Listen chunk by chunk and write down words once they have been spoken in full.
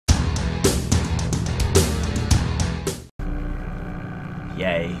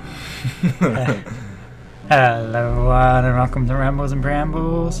Yay. Hello everyone and welcome to Rambles and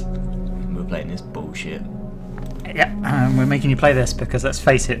Brambles. We're playing this bullshit. Yeah, we're making you play this because let's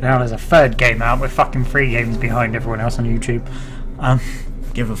face it, now there's a third game out. We're fucking 3 games behind everyone else on YouTube.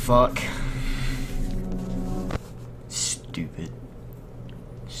 Give a fuck.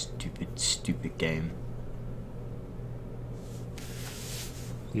 Stupid game.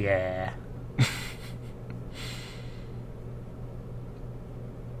 Yeah.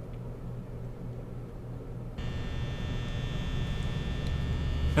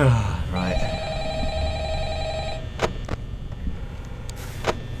 Right.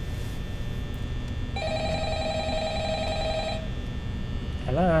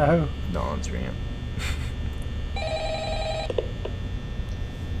 Hello. Not answering it.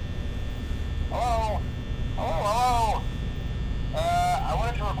 Hello? Hello? I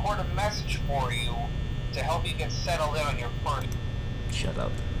wanted to record a message for you to help you get settled in on your first... Shut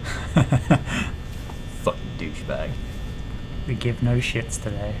up. Fucking douchebag. We give no shits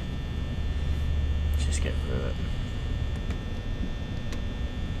today. Just get through it.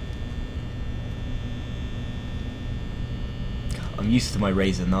 I'm used to my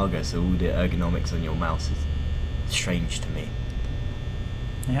Razer Naga, so all the ergonomics on your mouse is strange to me.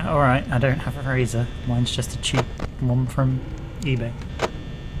 Yeah, alright, I don't have a razor. Mine's just a cheap one from eBay.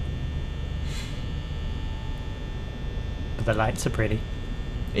 But the lights are pretty.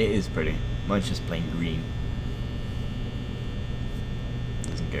 It is pretty. Mine's just plain green.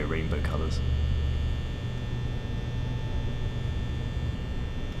 Doesn't go rainbow colours.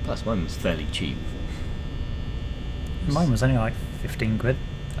 Plus mine was fairly cheap. Mine was only like 15 quid.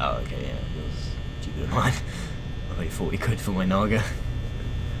 Oh, okay, yeah, it was cheaper than mine. I paid 40 quid for my Naga.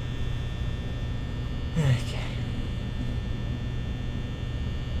 Okay.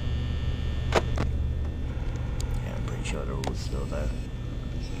 Yeah, I'm pretty sure they're all still there.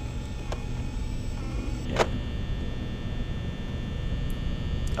 Yeah.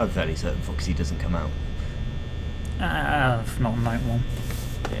 I'm fairly certain Foxy doesn't come out. Not on night one.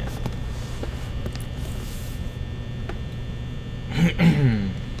 Yeah.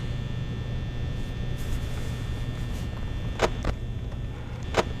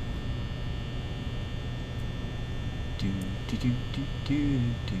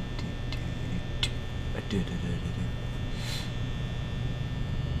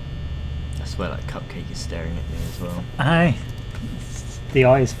 I swear that cupcake is staring at me as well. Aye. The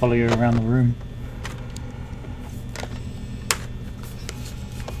eyes follow you around the room.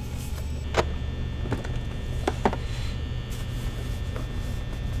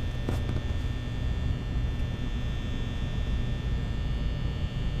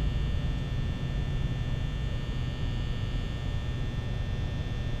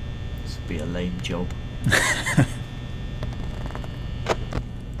 This would be a lame job.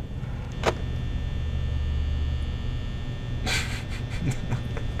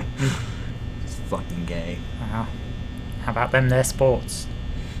 It's fucking gay. Wow. How about them their sports?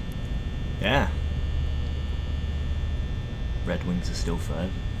 Yeah. Red Wings are still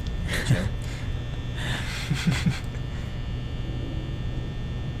third. Chill.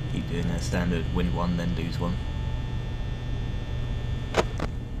 Keep doing their standard win one then lose one.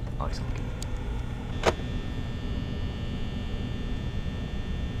 Ice hockey.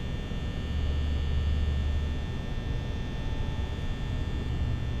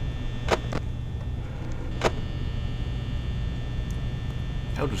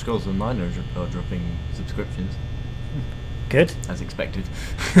 Elder Scrolls Online are dropping subscriptions. Good. As expected.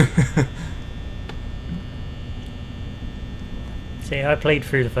 See, I played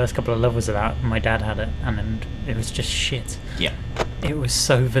through the first couple of levels of that, and my dad had it, and it was just shit. Yeah. It was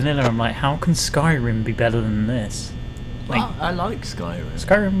so vanilla. I'm like, how can Skyrim be better than this? Like, Well, I like Skyrim.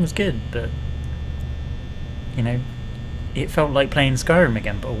 Skyrim was good, but you know, it felt like playing Skyrim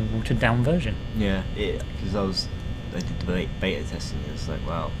again, but a watered down version. Yeah, because I did the beta testing and it's like,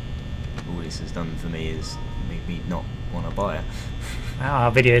 wow, all this has done for me is make me not want to buy it. Wow,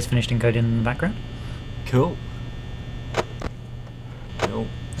 our video is finished encoded in the background. Cool. Cool.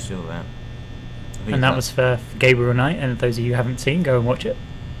 Still there. And that was for Gabriel Knight, and those of you who haven't seen, go and watch it.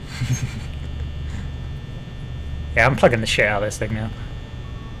 Yeah, I'm plugging the shit out of this thing now.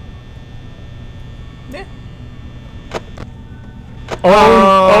 Yeah.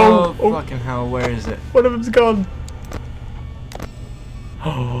 Oh, Fucking hell, where is it? One of them's gone.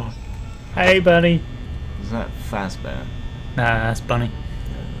 Oh, hey, Bunny. Is that Fazbear? Nah, that's Bunny.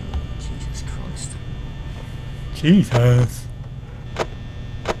 Jesus Christ. Jesus.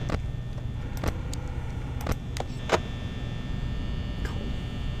 Cool.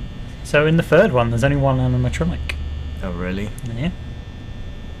 So in the third one, there's only one animatronic. Oh, really? Yeah.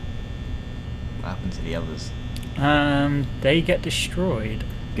 happened to the others? They get destroyed.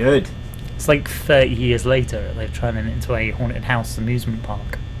 Good. It's like 30 years later. They're turning it into a haunted house amusement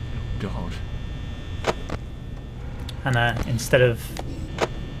park. God. And instead of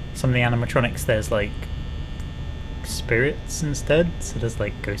some of the animatronics, there's like spirits instead. So there's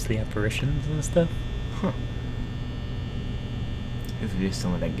like ghostly apparitions and stuff. Huh. Hopefully this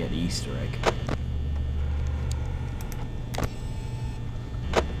time I don't get the Easter egg.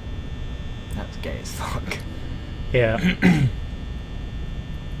 That's gay as fuck. Yeah. I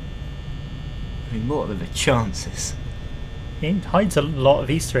mean, what are the chances? He hides a lot of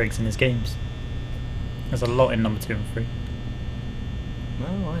Easter eggs in his games. There's a lot in number 2 and 3.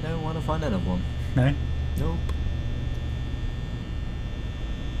 No, I don't want to find another one. No? Nope.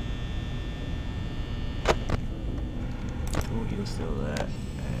 Oh, you're still there.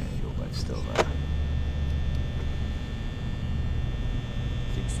 And you're both still there.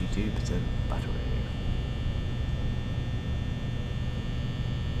 62% battery.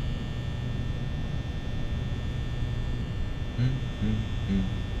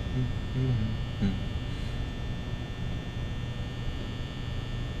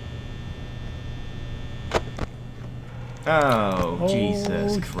 Oh,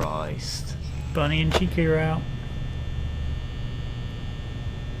 Jesus Christ. Bunny and Chica are out.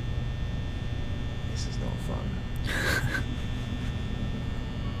 This is not fun.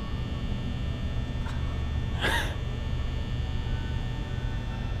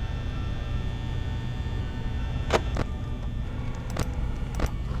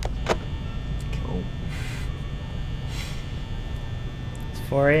 Cool. It's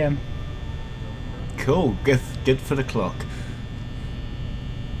 4 AM. Cool, good for the clock.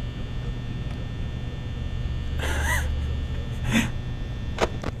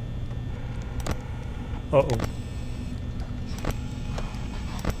 Uh-oh.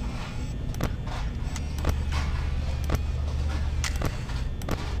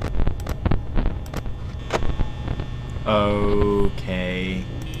 Okay.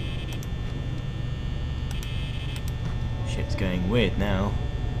 Shit's going weird now.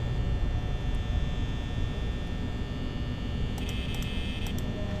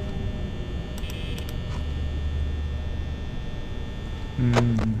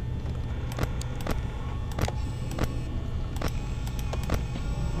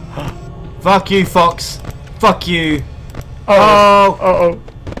 Fuck you, Fox. Fuck you. Oh. Uh-oh.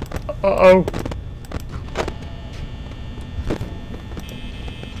 Uh-oh.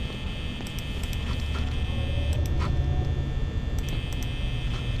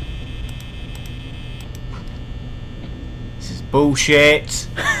 This is bullshit.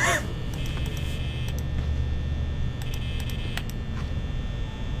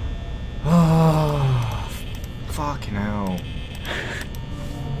 Oh, fucking hell.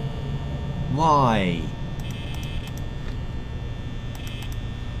 Why?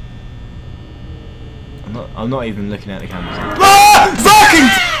 I'm not even looking at the cameras. Ah! Fucking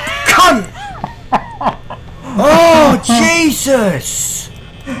cunt! Oh, Jesus!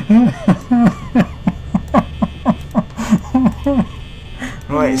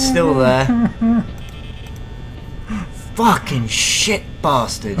 Right, it's still there. Fucking shit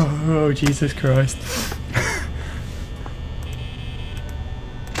bastard. Oh, Jesus Christ.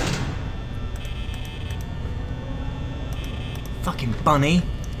 Fucking bunny.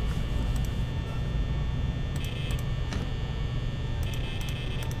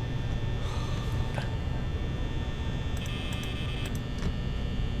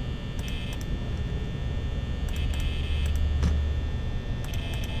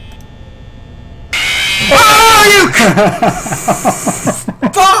 Oh, you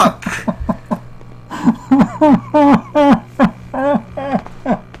fuck!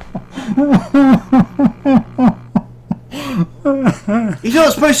 He's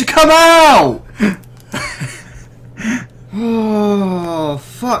not supposed to come out! Oh,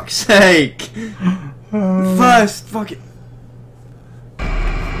 fuck's sake! First fucking...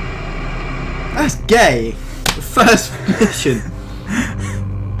 That's gay! The first mission!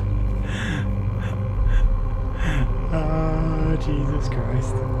 Oh, Jesus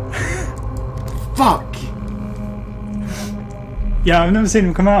Christ. Fuck! Yeah, I've never seen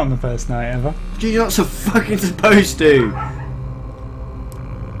him come out on the first night ever. You're not so fucking supposed to!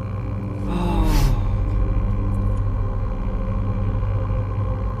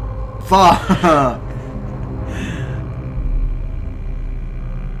 Fuck!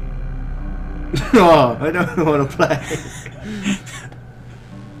 Oh, I don't want to play.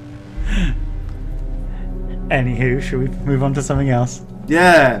 Anywho, should we move on to something else?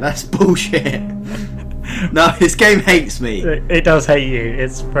 Yeah, that's bullshit. No, this game hates me. It does hate you.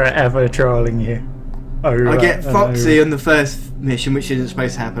 It's forever trolling you. Oh, I get Foxy on the first mission, which isn't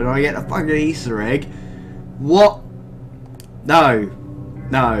supposed to happen. And I get a fucking Easter egg. What? No.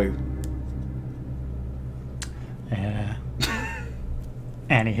 No. Yeah.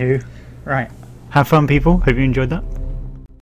 Anywho, right. Have fun, people. Hope you enjoyed that.